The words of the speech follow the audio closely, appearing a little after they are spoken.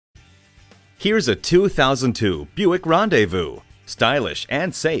Here's a 2002 Buick Rendezvous. Stylish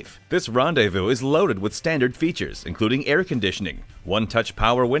and safe, this Rendezvous is loaded with standard features including air conditioning, one-touch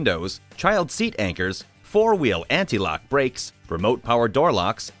power windows, child seat anchors, four-wheel anti-lock brakes, remote power door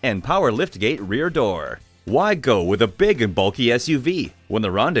locks, and power liftgate rear door. Why go with a big and bulky SUV when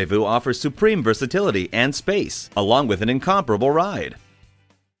the Rendezvous offers supreme versatility and space, along with an incomparable ride?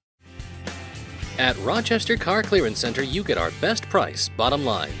 At Rochester Car Clearance Center, you get our best price, bottom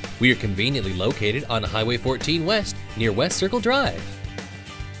line. We are conveniently located on Highway 14 West, near West Circle Drive.